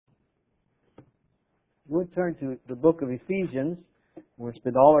We'll turn to the book of Ephesians. We'll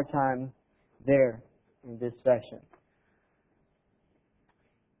spend all our time there in this session.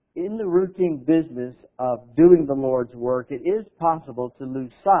 In the routine business of doing the Lord's work, it is possible to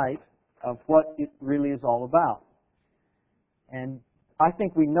lose sight of what it really is all about. And I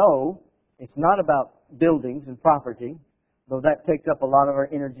think we know it's not about buildings and property, though that takes up a lot of our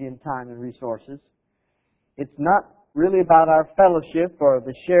energy and time and resources. It's not really about our fellowship or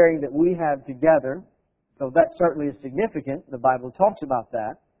the sharing that we have together, though that certainly is significant. The Bible talks about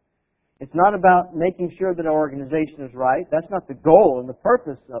that. It's not about making sure that our organization is right. That's not the goal and the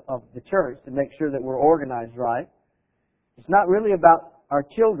purpose of the church, to make sure that we're organized right. It's not really about our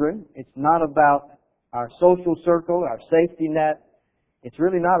children. It's not about our social circle, our safety net. It's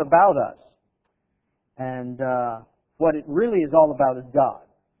really not about us. And what it really is all about is God.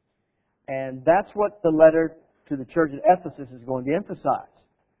 And that's what the letter to the church at Ephesus is going to emphasize.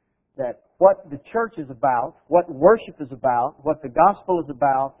 That what the church is about, what worship is about, what the gospel is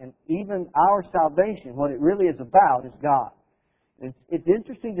about, and even our salvation, what it really is about is God. It's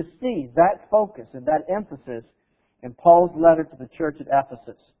interesting to see that focus and that emphasis in Paul's letter to the church at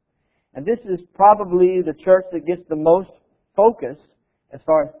Ephesus. And this is probably the church that gets the most focus as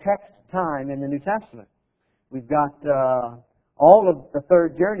far as text time in the New Testament. We've got all of the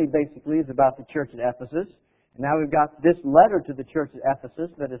third journey basically is about the church at Ephesus. And now we've got this letter to the church at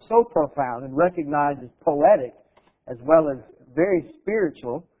Ephesus that is so profound and recognized as poetic as well as very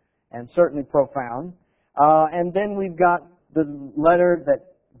spiritual and certainly profound. And then we've got the letter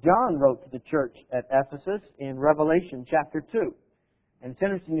that John wrote to the church at Ephesus in Revelation chapter 2. And it's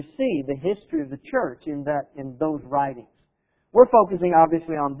interesting to see the history of the church in those writings. We're focusing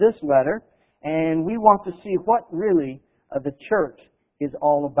obviously on this letter, and we want to see what really the church is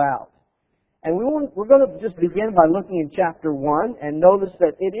all about. And we're going to just begin by looking in chapter 1 and notice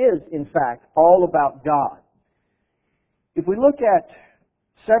that it is, in fact, all about God. If we look at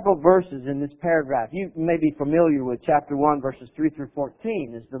several verses in this paragraph, you may be familiar with chapter 1, verses 3 through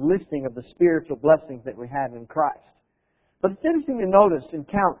 14, is the listing of the spiritual blessings that we have in Christ. But it's interesting to notice and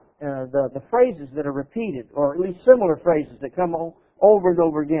count the phrases that are repeated, or at least similar phrases that come over and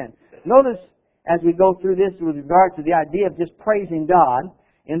over again. Notice as we go through this with regard to the idea of just praising God.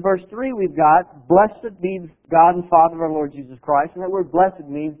 In verse 3 we've got, "Blessed be God and Father of our Lord Jesus Christ." And that word blessed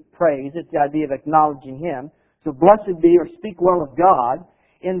means praise. It's the idea of acknowledging Him. So blessed be, or speak well of God.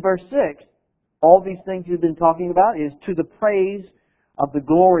 In verse 6, all these things we've been talking about is to the praise of the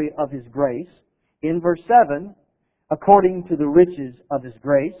glory of His grace. In verse 7, according to the riches of His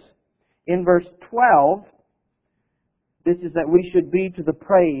grace. In verse 12, this is that we should be to the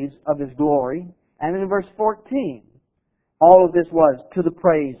praise of His glory. And in verse 14, all of this was to the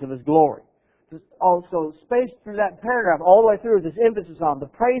praise of His glory. Also, spaced through that paragraph, all the way through, is this emphasis on the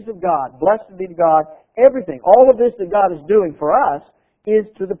praise of God. Blessed be God. Everything, all of this that God is doing for us is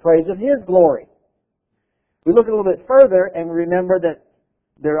to the praise of His glory. We look a little bit further and remember that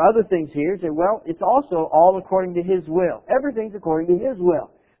there are other things here. Say, well, it's also all according to His will. Everything's according to His will.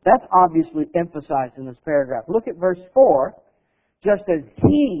 That's obviously emphasized in this paragraph. Look at verse 4. Just as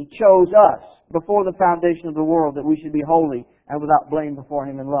He chose us before the foundation of the world that we should be holy and without blame before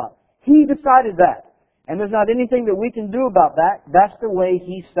Him in love. He decided that. And there's not anything that we can do about that. That's the way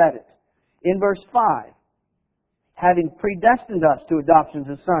He said it. In verse 5, having predestined us to adoption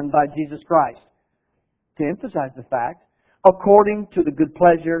as sons by Jesus Christ, to emphasize the fact, according to the good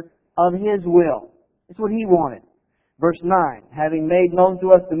pleasure of His will. It's what He wanted. Verse 9, having made known to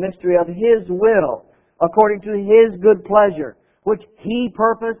us the mystery of His will, according to His good pleasure, which He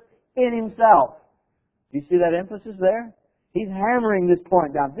purposed in Himself. Do you see that emphasis there? He's hammering this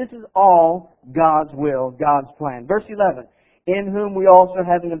point down. This is all God's will, God's plan. Verse 11, in whom we also,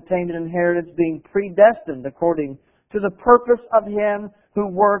 having obtained an inheritance, being predestined according to the purpose of Him who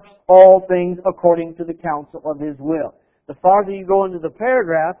works all things according to the counsel of His will. The farther you go into the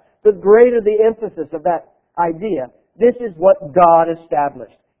paragraph, the greater the emphasis of that idea. This is what God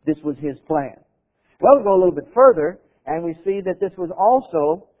established. This was His plan. Well, we'll go a little bit further, and we see that this was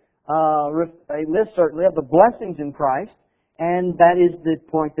also a list, certainly, of the blessings in Christ, and that is the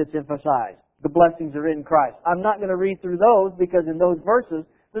point that's emphasized. The blessings are in Christ. I'm not going to read through those, because in those verses,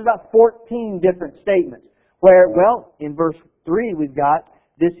 there's about 14 different statements. Where, well, in verse 3 we've got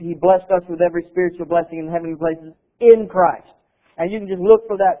this, He blessed us with every spiritual blessing in heavenly places in Christ. And you can just look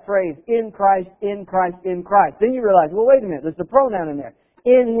for that phrase, in Christ, in Christ, in Christ. Then you realize, well, wait a minute, there's a pronoun in there.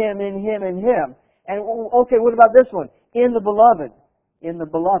 In Him, in Him, in Him. And, okay, what about this one? In the Beloved. In the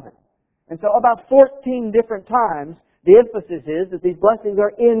Beloved. And so about 14 different times, the emphasis is that these blessings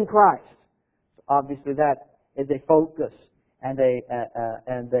are in Christ. Obviously that is a focus and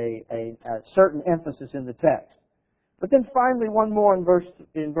a certain emphasis in the text. But then finally, one more in verse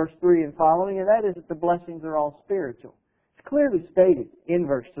 3 and following, and that is that the blessings are all spiritual. It's clearly stated in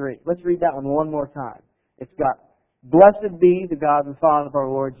verse 3. Let's read that one more time. It's got, "Blessed be the God and Father of our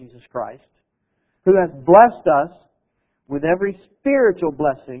Lord Jesus Christ, who has blessed us with every spiritual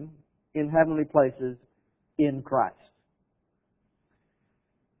blessing in heavenly places in Christ."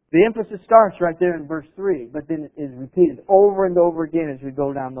 The emphasis starts right there in verse 3, but then it is repeated over and over again as we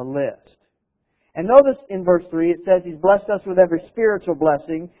go down the list. And notice in verse 3 it says He's blessed us with every spiritual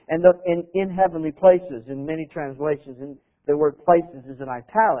blessing and in heavenly places. In many translations, and the word places is in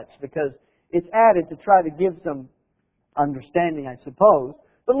italics because it's added to try to give some understanding, I suppose.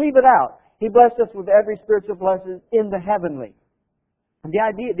 But leave it out. He blessed us with every spiritual blessing in the heavenly. And the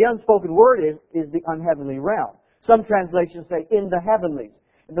idea, the unspoken word is the unheavenly realm. Some translations say in the heavenlies.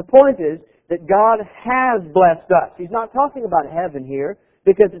 And the point is that God has blessed us. He's not talking about heaven here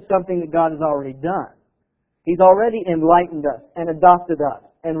because it's something that God has already done. He's already enlightened us and adopted us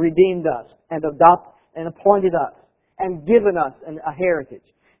and redeemed us and appointed us and given us a heritage.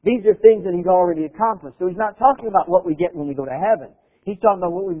 These are things that He's already accomplished. So He's not talking about what we get when we go to heaven. He's talking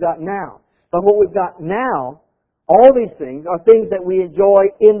about what we've got now. But what we've got now, all these things are things that we enjoy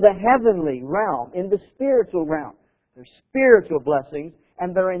in the heavenly realm, in the spiritual realm. They're spiritual blessings,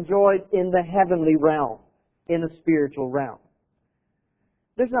 and they're enjoyed in the heavenly realm, in the spiritual realm.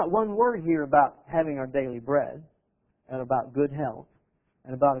 There's not one word here about having our daily bread, and about good health,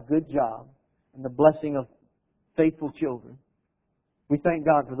 and about a good job, and the blessing of faithful children. We thank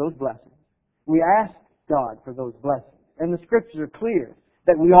God for those blessings. We ask God for those blessings. And the Scriptures are clear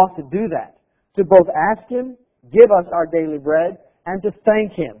that we ought to do that. To both ask Him, give us our daily bread, and to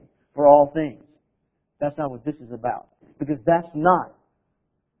thank Him for all things. That's not what this is about. Because that's not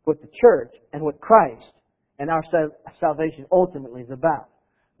what the church and what Christ and our salvation ultimately is about.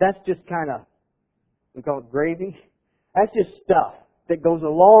 That's just kind of, we call it gravy. That's just stuff that goes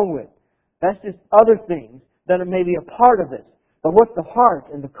along with. That's just other things that are maybe a part of it. But what's the heart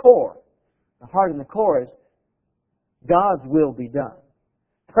and the core? The heart and the core is God's will be done.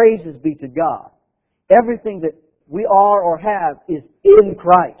 Praises be to God. Everything that we are or have is in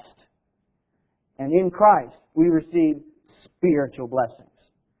Christ. And in Christ we receive spiritual blessings.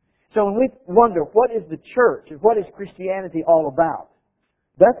 So when we wonder, what is the church and what is Christianity all about?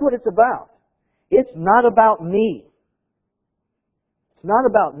 That's what it's about. It's not about me. It's not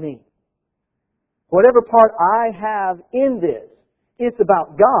about me. Whatever part I have in this, it's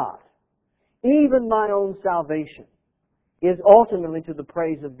about God. Even my own salvation is ultimately to the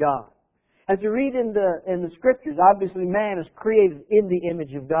praise of God. As you read in the Scriptures, obviously man is created in the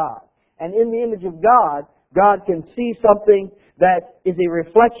image of God. And in the image of God, God can see something that is a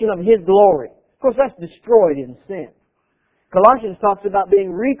reflection of His glory. Of course, that's destroyed in sin. Colossians talks about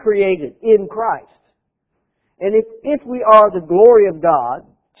being recreated in Christ. And if we are the glory of God,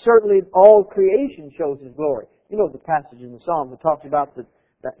 certainly all creation shows His glory. You know the passage in the Psalm that talks about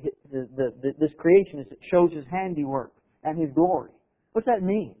this creation is it shows His handiwork and His glory. What's that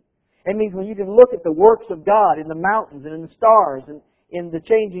mean? It means when you can look at the works of God in the mountains and in the stars and in the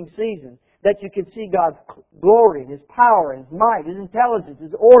changing seasons, that you can see God's glory, His power, His might, His intelligence,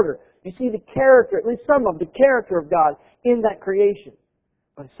 His order. You see the character, at least some of the character of God in that creation.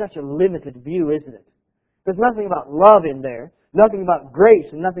 But it's such a limited view, isn't it? There's nothing about love in there, nothing about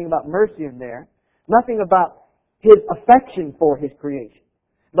grace, and nothing about mercy in there, nothing about His affection for His creation.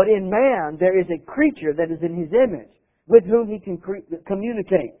 But in man, there is a creature that is in His image, with whom He can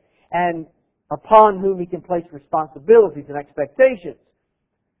communicate, and upon whom He can place responsibilities and expectations,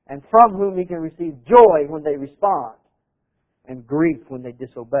 and from whom He can receive joy when they respond, and grief when they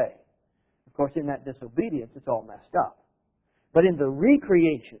disobey. Of course, in that disobedience, it's all messed up. But in the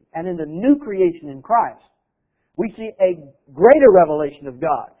recreation and in the new creation in Christ, we see a greater revelation of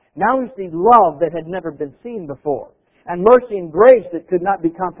God. Now we see love that had never been seen before, and mercy and grace that could not be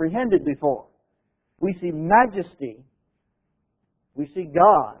comprehended before. We see majesty. We see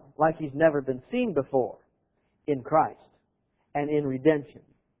God like He's never been seen before in Christ and in redemption.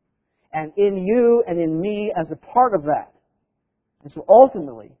 And in you and in me as a part of that. And so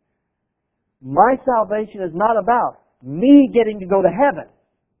ultimately, my salvation is not about me getting to go to heaven.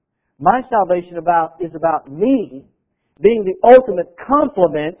 My salvation is about me being the ultimate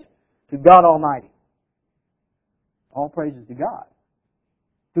complement to God Almighty. All praises to God.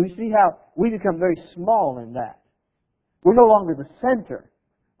 Do we see how we become very small in that? We're no longer the center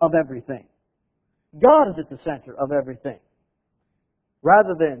of everything. God is at the center of everything.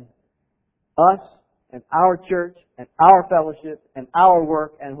 Rather than us and our church and our fellowship and our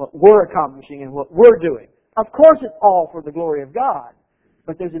work and what we're accomplishing and what we're doing. Of course it's all for the glory of God,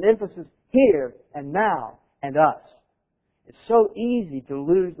 but there's an emphasis here and now and us. It's so easy to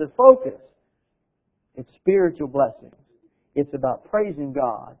lose the focus. It's spiritual blessings. It's about praising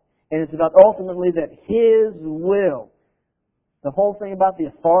God. And it's about ultimately that His will. The whole thing about the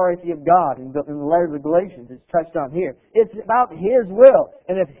authority of God in the letter of the Galatians is touched on here. It's about His will.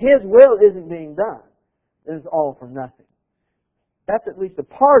 And if His will isn't being done, then it's all for nothing. That's at least a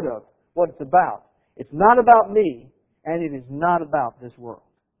part of what it's about. It's not about me, and it is not about this world.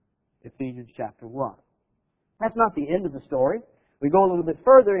 Ephesians chapter 1. That's not the end of the story. We go a little bit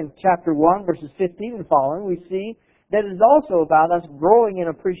further in chapter 1, verses 15 and following. We see that it is also about us growing in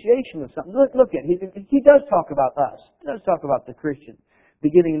appreciation of something. Look at it. He does talk about us. He does talk about the Christian.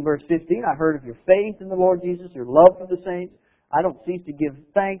 Beginning in verse 15, I heard of your faith in the Lord Jesus, your love for the saints. I don't cease to give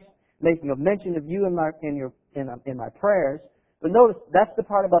thanks, making a mention of you in my prayers. But notice, that's the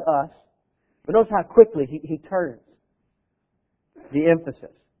part about us. But notice how quickly he turns the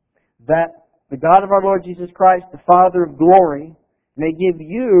emphasis. That the God of our Lord Jesus Christ, the Father of glory, may give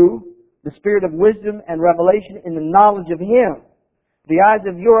you the spirit of wisdom and revelation in the knowledge of Him, the eyes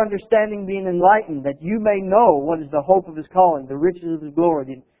of your understanding being enlightened, that you may know what is the hope of His calling, the riches of His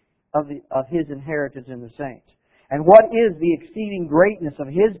glory, of His inheritance in the saints, and what is the exceeding greatness of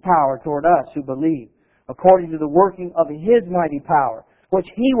His power toward us who believe, according to the working of His mighty power, which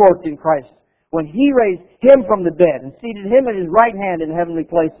He worked in Christ, when He raised Him from the dead and seated Him at His right hand in heavenly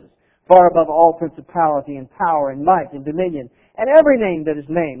places, far above all principality and power and might and dominion, and every name that is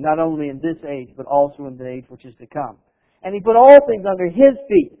named, not only in this age, but also in the age which is to come. And He put all things under His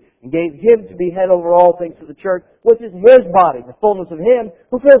feet, and gave Him to be head over all things to the church, which is His body, the fullness of Him,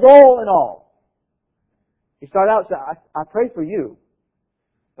 who fills all in all. You start out saying, I pray for you,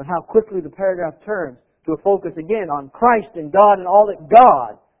 but how quickly the paragraph turns to a focus again on Christ and God and all that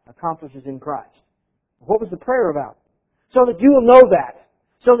God accomplishes in Christ. What was the prayer about? So that you will know that.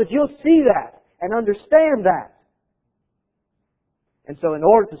 So that you'll see that and understand that. And so in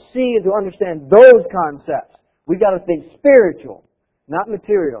order to see and to understand those concepts, we've got to think spiritual, not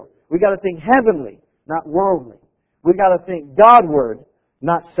material. We've got to think heavenly, not worldly. We've got to think Godward,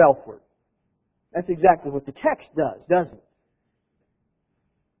 not selfward. That's exactly what the text does, doesn't it?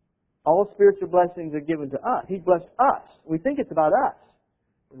 All spiritual blessings are given to us. He's blessed us. We think it's about us.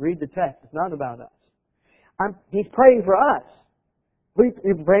 Read the text. It's not about us. He's praying for us.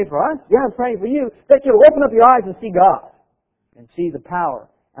 You pray for us? Yeah, I'm praying for you. That you'll open up your eyes and see God. And see the power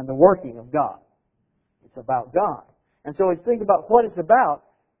and the working of God. It's about God. And so we think about what it's about.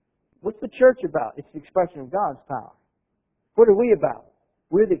 What's the church about? It's the expression of God's power. What are we about?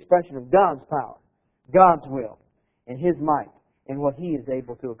 We're the expression of God's power, God's will, and His might, and what He is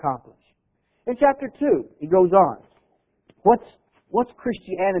able to accomplish. In chapter 2, he goes on. What's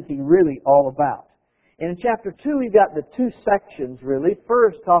Christianity really all about? And in chapter 2, we've got the two sections, really.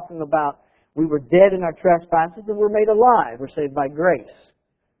 First, talking about we were dead in our trespasses and we're made alive. We're saved by grace.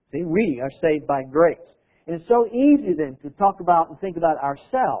 See, we are saved by grace. And it's so easy then to talk about and think about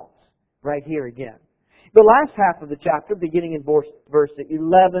ourselves right here again. The last half of the chapter, beginning in verse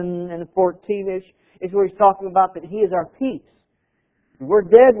 11 and 14-ish, is where he's talking about that He is our peace. We're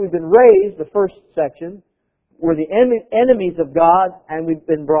dead, we've been raised, the first section. We're the enemies of God, and we've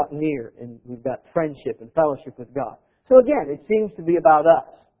been brought near, and we've got friendship and fellowship with God. So again, it seems to be about us.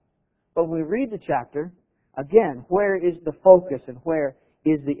 But when we read the chapter, again, where is the focus and where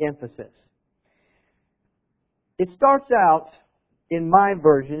is the emphasis? It starts out in my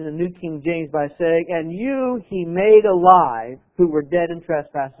version, the New King James, by saying, and you He made alive who were dead in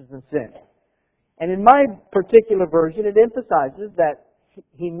trespasses and sins. And in my particular version, it emphasizes that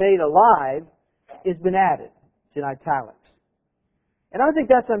He made alive has been added. It's in italics. And I think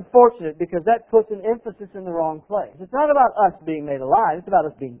that's unfortunate because that puts an emphasis in the wrong place. It's not about us being made alive, it's about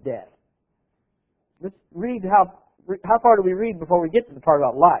us being dead. Let's read how far do we read before we get to the part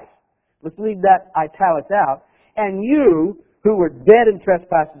about life? Let's leave that italics out. And you, who were dead in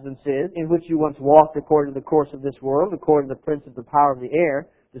trespasses and sins, in which you once walked according to the course of this world, according to the prince of the power of the air,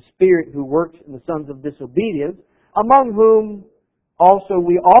 the spirit who works in the sons of disobedience, among whom also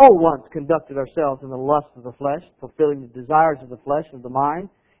we all once conducted ourselves in the lust of the flesh, fulfilling the desires of the flesh and of the mind,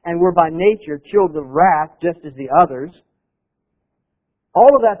 and were by nature children of wrath, just as the others. All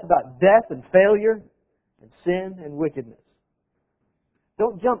of that's about death and failure and sin and wickedness.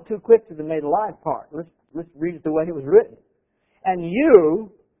 Don't jump too quick to the made alive part. Let's read it the way it was written. And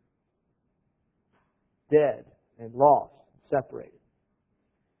you, dead and lost, separated.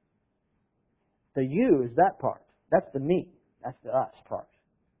 The you is that part. That's the me. That's the us part.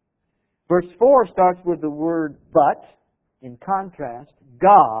 Verse 4 starts with the word but. In contrast,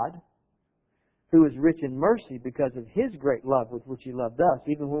 God, who is rich in mercy because of His great love with which He loved us,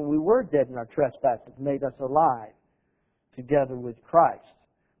 even when we were dead in our trespasses, made us alive together with Christ.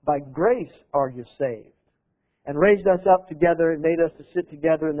 By grace are you saved, and raised us up together and made us to sit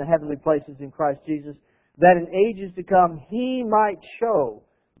together in the heavenly places in Christ Jesus, that in ages to come He might show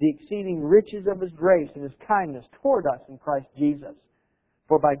the exceeding riches of His grace and His kindness toward us in Christ Jesus.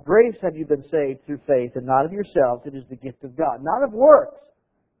 For by grace have you been saved through faith, and not of yourselves, it is the gift of God, not of works,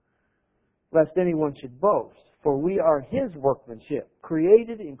 lest anyone should boast. For we are His workmanship,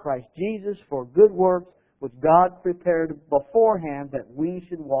 created in Christ Jesus for good works, which God prepared beforehand that we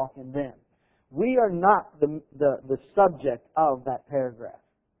should walk in them. We are not the subject of that paragraph.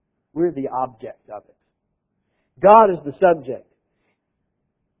 We're the object of it. God is the subject.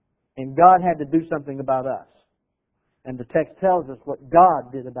 And God had to do something about us. And the text tells us what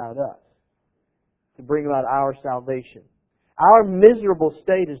God did about us to bring about our salvation. Our miserable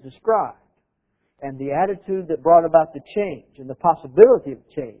state is described. And the attitude that brought about the change and the possibility of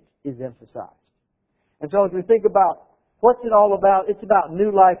change is emphasized. And so as we think about what's it all about, it's about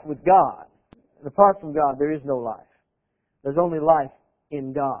new life with God. And apart from God, there is no life. There's only life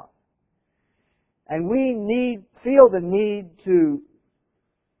in God. And we feel the need to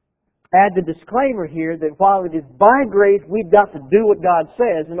add the disclaimer here that while it is by grace, we've got to do what God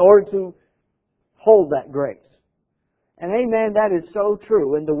says in order to hold that grace. And amen, that is so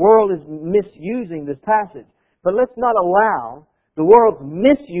true. And the world is misusing this passage. But let's not allow the world's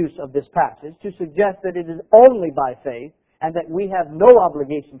misuse of this passage to suggest that it is only by faith and that we have no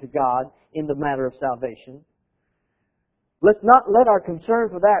obligation to God in the matter of salvation. Let's not let our concern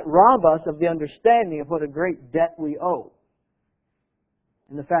for that rob us of the understanding of what a great debt we owe.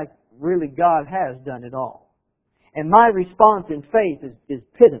 And the fact, really, God has done it all. And my response in faith is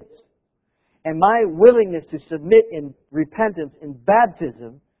pittance. And my willingness to submit in repentance in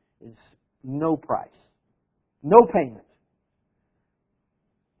baptism is no price. No payment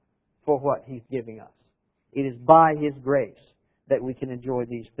for what He's giving us. It is by His grace that we can enjoy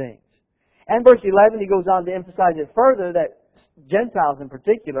these things. And verse 11, he goes on to emphasize it further that Gentiles in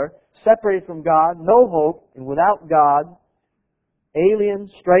particular, separated from God, no hope, and without God,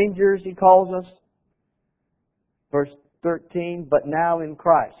 aliens, strangers, he calls us. Verse 13, but now in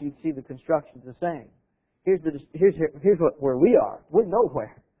Christ. You see the construction's the same. Here's where we are. We're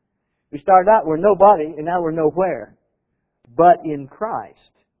nowhere. We started out, we're nobody, and now we're nowhere. But in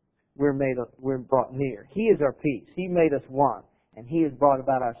Christ, we're brought near. He is our peace. He made us one, and He has brought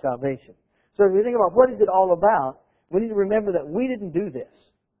about our salvation. So if we think about what is it all about, we need to remember that we didn't do this.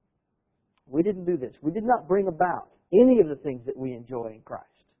 We didn't do this. We did not bring about any of the things that we enjoy in Christ.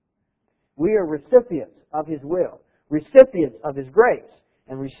 We are recipients of His will, recipients of His grace,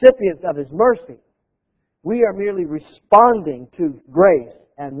 and recipients of His mercy. We are merely responding to grace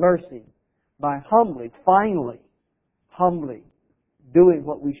and mercy by humbly doing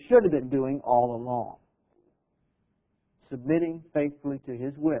what we should have been doing all along. Submitting faithfully to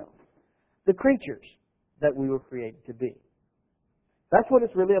His will. The creatures that we were created to be. That's what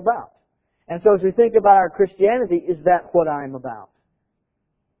it's really about. And so as we think about our Christianity, is that what I'm about?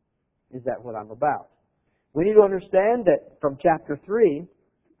 Is that what I'm about? We need to understand that from chapter 3,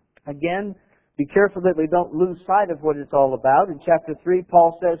 again, be careful that we don't lose sight of what it's all about. In chapter 3,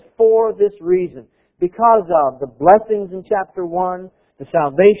 Paul says, for this reason, because of the blessings in chapter 1, the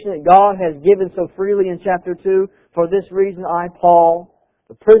salvation that God has given so freely in chapter 2, for this reason I, Paul,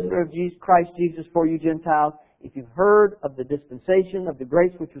 the prisoner of Christ Jesus for you Gentiles, if you've heard of the dispensation of the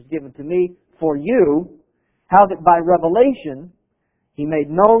grace which was given to me for you, how that by revelation He made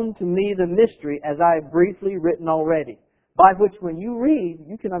known to me the mystery as I have briefly written already, by which when you read,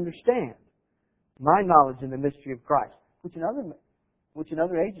 you can understand my knowledge in the mystery of Christ, which in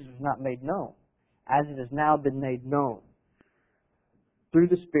other ages was not made known, as it has now been made known through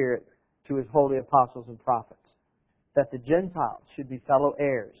the Spirit to His holy apostles and prophets, that the Gentiles should be fellow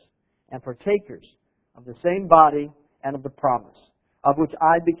heirs and partakers of the same body and of the promise, of which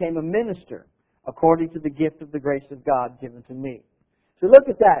I became a minister according to the gift of the grace of God given to me. So look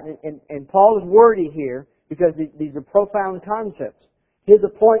at that, and Paul is wordy here because these are profound concepts. His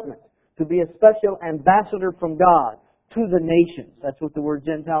appointment to be a special ambassador from God to the nations. That's what the word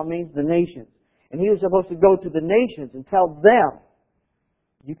Gentile means, the nations. And he was supposed to go to the nations and tell them,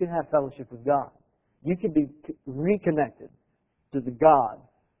 you can have fellowship with God. You can be reconnected to the God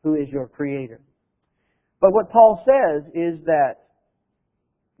who is your Creator. But what Paul says is that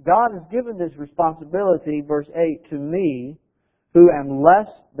God has given this responsibility, verse 8, to me, who am less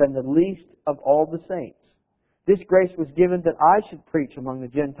than the least of all the saints. This grace was given that I should preach among the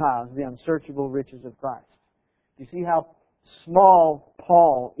Gentiles the unsearchable riches of Christ. Do you see how small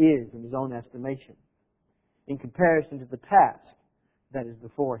Paul is in his own estimation in comparison to the task that is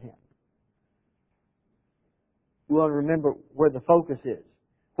before him. We want to remember where the focus is.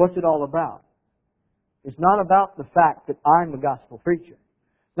 What's it all about? It's not about the fact that I'm a gospel preacher.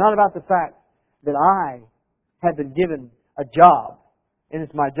 It's not about the fact that I have been given a job and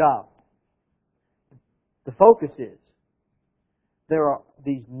it's my job. The focus is there are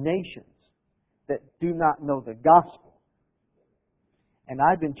these nations that do not know the gospel. And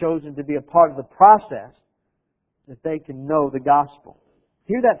I've been chosen to be a part of the process that they can know the gospel.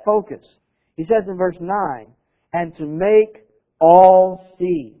 Hear that focus. He says in verse 9, and to make all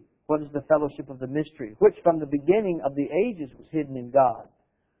see what is the fellowship of the mystery, which from the beginning of the ages was hidden in God,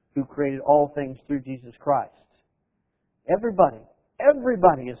 who created all things through Jesus Christ.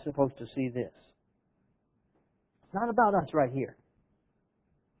 Everybody is supposed to see this. It's not about us right here.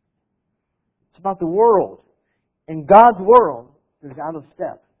 It's about the world. And God's world is out of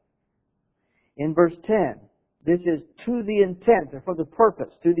step. In verse 10, this is to the intent, or for the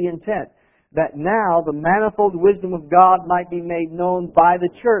purpose, to the intent, that now the manifold wisdom of God might be made known by the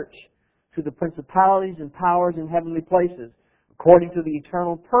church to the principalities and powers in heavenly places, according to the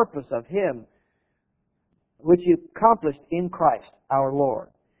eternal purpose of Him, which He accomplished in Christ our Lord,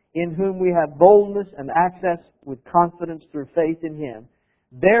 in whom we have boldness and access with confidence through faith in Him.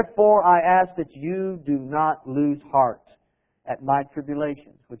 Therefore I ask that you do not lose heart at my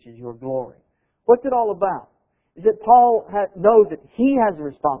tribulations, which is your glory. What's it all about? Is that Paul knows that he has a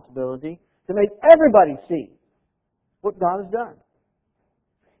responsibility to make everybody see what God has done.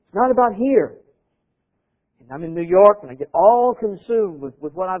 It's not about here. And I'm in New York and I get all consumed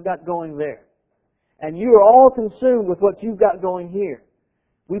with what I've got going there. And you are all consumed with what you've got going here.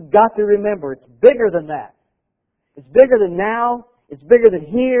 We've got to remember it's bigger than that. It's bigger than now, it's bigger than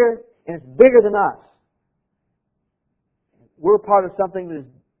here, and it's bigger than us. We're part of something that is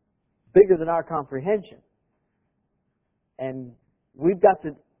bigger than our comprehension. And we've got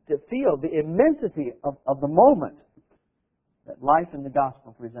to feel the immensity of the moment that life in the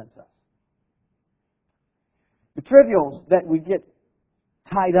gospel presents us. The trivials that we get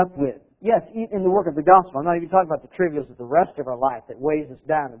tied up with, yes, in the work of the gospel. I'm not even talking about the trivials of the rest of our life that weighs us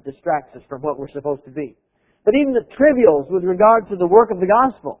down and distracts us from what we're supposed to be. But even the trivials with regard to the work of the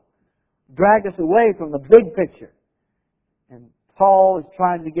gospel drag us away from the big picture. And Paul is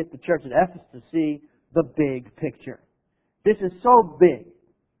trying to get the church at Ephesus to see the big picture. This is so big.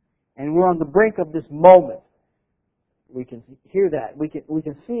 And we're on the brink of this moment. We can hear that. We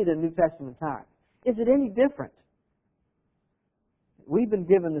can see it in New Testament times. Is it any different? We've been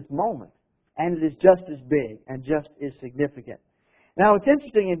given this moment. And it is just as big and just as significant. Now it's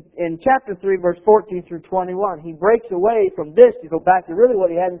interesting, in chapter 3, verse 14 through 21, he breaks away from this to go back to really what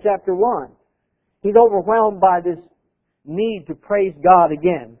he had in chapter 1. He's overwhelmed by this need to praise God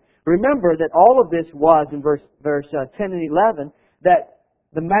again. Remember that all of this was, in verse 10 and 11, that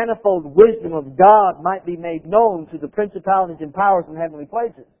the manifold wisdom of God might be made known to the principalities and powers in heavenly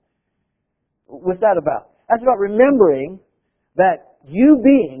places. What's that about? That's about remembering that you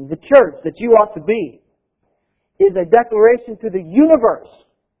being the church that you ought to be is a declaration to the universe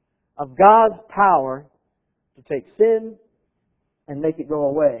of God's power to take sin and make it go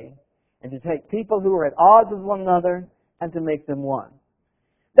away, and to take people who are at odds with one another and to make them one.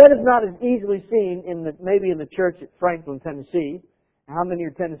 That is not as easily seen maybe in the church at Franklin, Tennessee. How many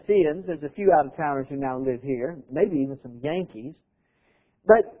are Tennesseans? There's a few out-of-towners who now live here, maybe even some Yankees.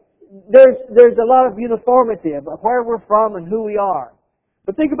 But there's a lot of uniformity about where we're from and who we are.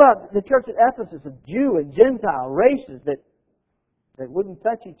 But think about the church at Ephesus of Jew and Gentile races that wouldn't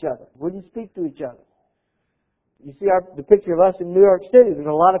touch each other, wouldn't speak to each other. You see the picture of us in New York City. There's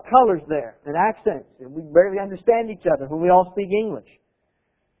a lot of colors there and accents, and we barely understand each other when we all speak English.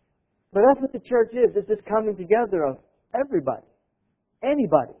 But that's what the church is. It's this coming together of everybody.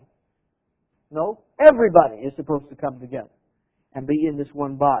 Anybody. No, everybody is supposed to come together and be in this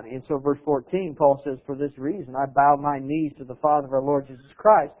one body. And so verse 14, Paul says, for this reason I bow my knees to the Father of our Lord Jesus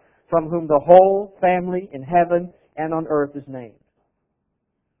Christ, from whom the whole family in heaven and on earth is named.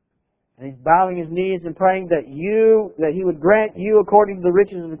 And he's bowing his knees and praying that He would grant you, according to the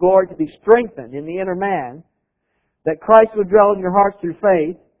riches of the glory, to be strengthened in the inner man, that Christ would dwell in your hearts through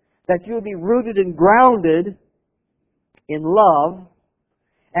faith, that you would be rooted and grounded in love,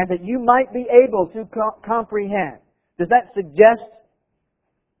 and that you might be able to comprehend. Does that suggest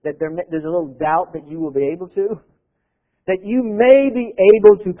that there's a little doubt that you will be able to? That you may be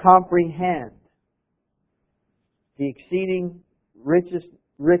able to comprehend the exceeding riches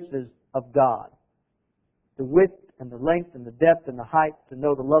of God. The width and the length and the depth and the height, to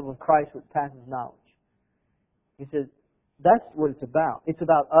know the love of Christ which passes knowledge. He says, That's what it's about. It's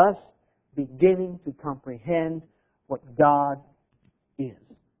about us beginning to comprehend what God is.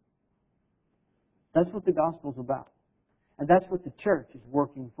 That's what the gospel's about. And that's what the church is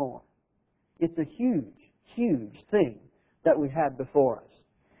working for. It's a huge, huge thing that we have before us.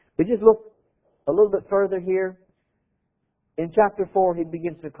 We just look a little bit further here. In chapter 4, he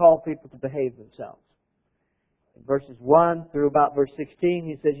begins to call people to behave themselves. In verses 1 through about verse 16,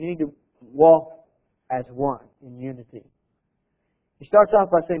 he says you need to walk as one in unity. He starts off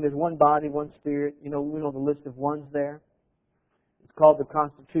by saying there's one body, one spirit. We know the list of ones there. It's called the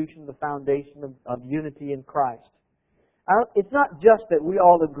Constitution, the foundation of unity in Christ. It's not just that we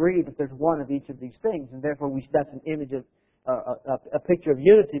all agree that there's one of each of these things, and therefore that's an image of a picture of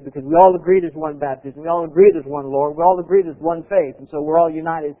unity, because we all agree there's one baptism, we all agree there's one Lord, we all agree there's one faith, and so we're all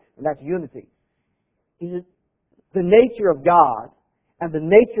united, and that's unity. The nature of God, and the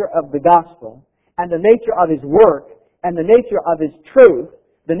nature of the gospel, and the nature of His work, and the nature of His truth,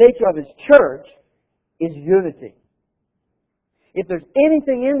 the nature of His church, is unity. If there's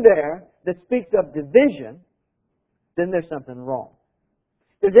anything in there that speaks of division, then there's something wrong.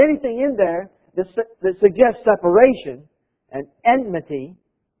 If there's anything in there that suggests separation and enmity,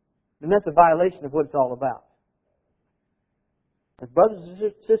 then that's a violation of what it's all about. As brothers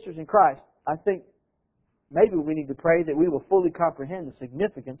and sisters in Christ, I think maybe we need to pray that we will fully comprehend the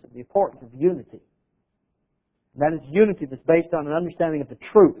significance of the importance of unity. And that is unity that's based on an understanding of the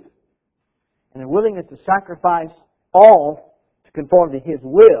truth and a willingness to sacrifice all to conform to His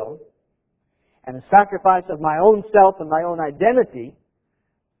will, and a sacrifice of my own self and my own identity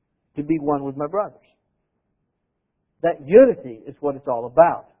to be one with my brothers. That unity is what it's all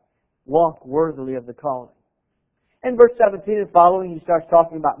about. Walk worthily of the calling. In verse 17 and following, he starts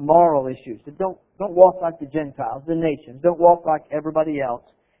talking about moral issues. Don't walk like the Gentiles, the nations. Don't walk like everybody else.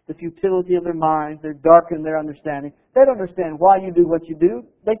 The futility of their minds, they're darkened in their understanding. They don't understand why you do what you do.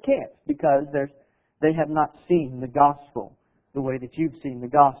 They can't, because they have not seen the gospel the way that you've seen the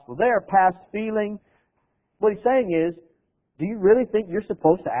gospel. They are past feeling. What he's saying is, do you really think you're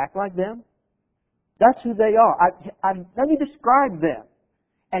supposed to act like them? That's who they are. Let me describe them.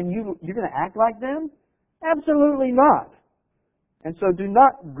 And you're going to act like them? Absolutely not. And so do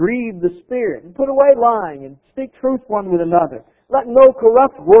not grieve the Spirit. And put away lying and speak truth one with another. Let no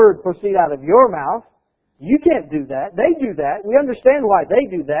corrupt word proceed out of your mouth. You can't do that. They do that. We understand why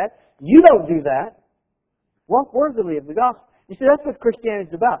they do that. You don't do that. Walk worthily of the gospel. You see, that's what Christianity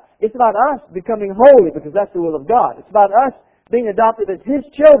is about. It's about us becoming holy, because that's the will of God. It's about us being adopted as His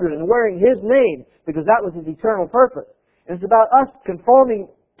children and wearing His name, because that was His eternal purpose. And it's about us conforming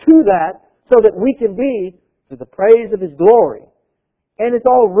to that so that we can be to the praise of His glory. And it's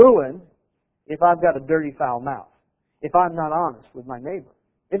all ruined if I've got a dirty, foul mouth, if I'm not honest with my neighbor.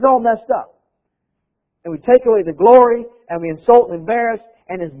 It's all messed up. And we take away the glory, and we insult and embarrass,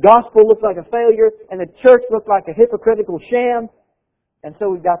 and His gospel looks like a failure, and the church looks like a hypocritical sham, and so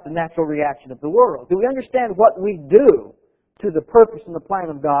we've got the natural reaction of the world. Do we understand what we do to the purpose and the plan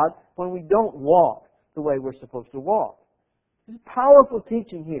of God when we don't walk the way we're supposed to walk? This is powerful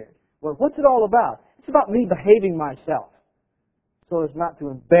teaching here. Well, what's it all about? It's about me behaving myself so as not to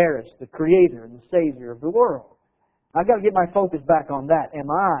embarrass the Creator and the Savior of the world. I've got to get my focus back on that. Am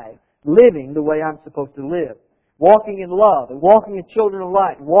I living the way I'm supposed to live? Walking in love, and walking as children of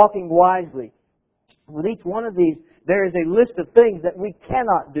light, and walking wisely. With each one of these, there is a list of things that we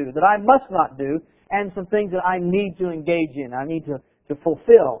cannot do, that I must not do, and some things that I need to engage in, I need to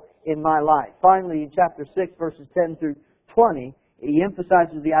fulfill in my life. Finally, in chapter 6, verses 10 through 20, he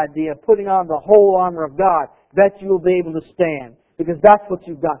emphasizes the idea of putting on the whole armor of God, that you will be able to stand, because that's what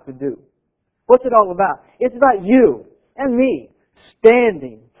you've got to do. What's it all about? It's about you and me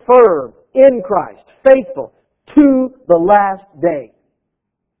standing firm in Christ, faithful to the last day.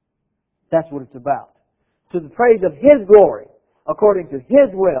 That's what it's about. To the praise of His glory, according to His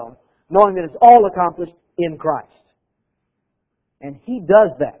will, knowing that it's all accomplished in Christ. And He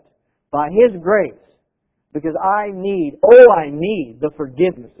does that by His grace, because I need the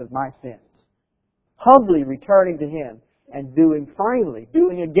forgiveness of my sins. Humbly returning to Him and doing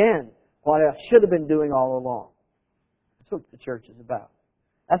again what I should have been doing all along. That's what the church is about.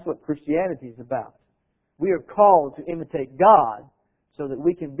 That's what Christianity is about. We are called to imitate God so that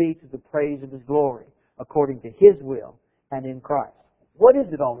we can be to the praise of His glory, according to His will and in Christ. What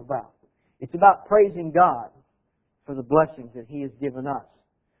is it all about? It's about praising God for the blessings that He has given us.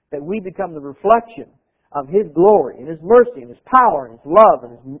 That we become the reflection of His glory and His mercy and His power and His love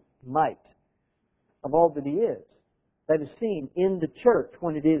and His might of all that He is. That is seen in the church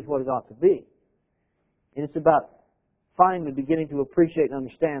when it is what it ought to be. And it's about finally beginning to appreciate and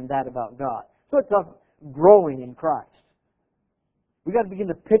understand that about God. So it's about growing in Christ. We've got to begin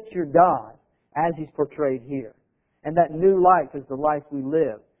to picture God as He's portrayed here. And that new life is the life we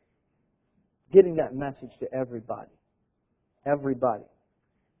live. Getting that message to everybody. Everybody.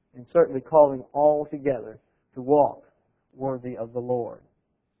 And certainly calling all together to walk worthy of the Lord.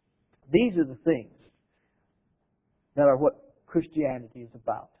 These are the things that are what Christianity is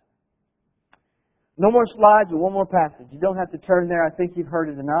about. No more slides, but one more passage. You don't have to turn there. I think you've heard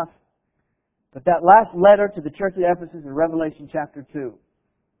it enough. But that last letter to the church at Ephesus in Revelation chapter 2.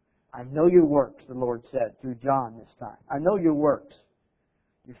 I know your works, the Lord said through John this time. I know your works.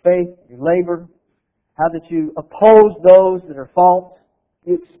 Your faith, your labor, how that you oppose those that are false.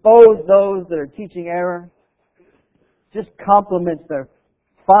 You expose those that are teaching error. Just compliments their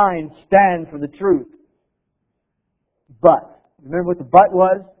fine stand for the truth. But, remember what the but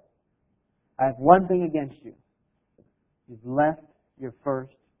was? I have one thing against you. You've left your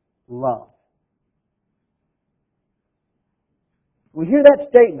first love. We hear that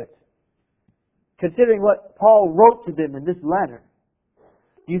statement, considering what Paul wrote to them in this letter.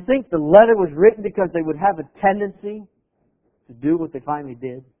 Do you think the letter was written because they would have a tendency to do what they finally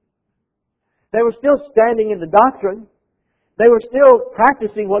did? They were still standing in the doctrine. They were still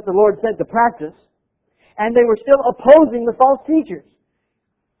practicing what the Lord said to practice. And they were still opposing the false teachers.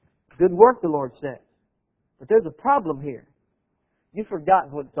 Good work, the Lord says. But there's a problem here. You've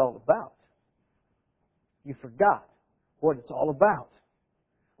forgotten what it's all about. You forgot what it's all about.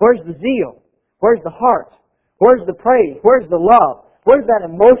 Where's the zeal? Where's the heart? Where's the praise? Where's the love? Where's that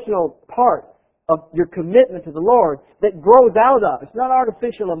emotional part of your commitment to the Lord that grows out of? It's not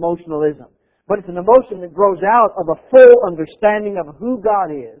artificial emotionalism, but it's an emotion that grows out of a full understanding of who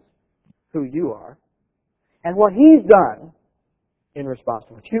God is, who you are, and what He's done in response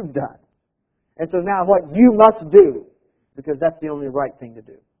to what you've done. And so now what you must do, because that's the only right thing to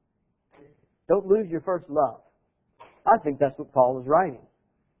do. Don't lose your first love. I think that's what Paul is writing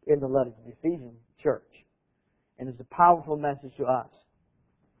in the letter to the Ephesian church. And it's a powerful message to us.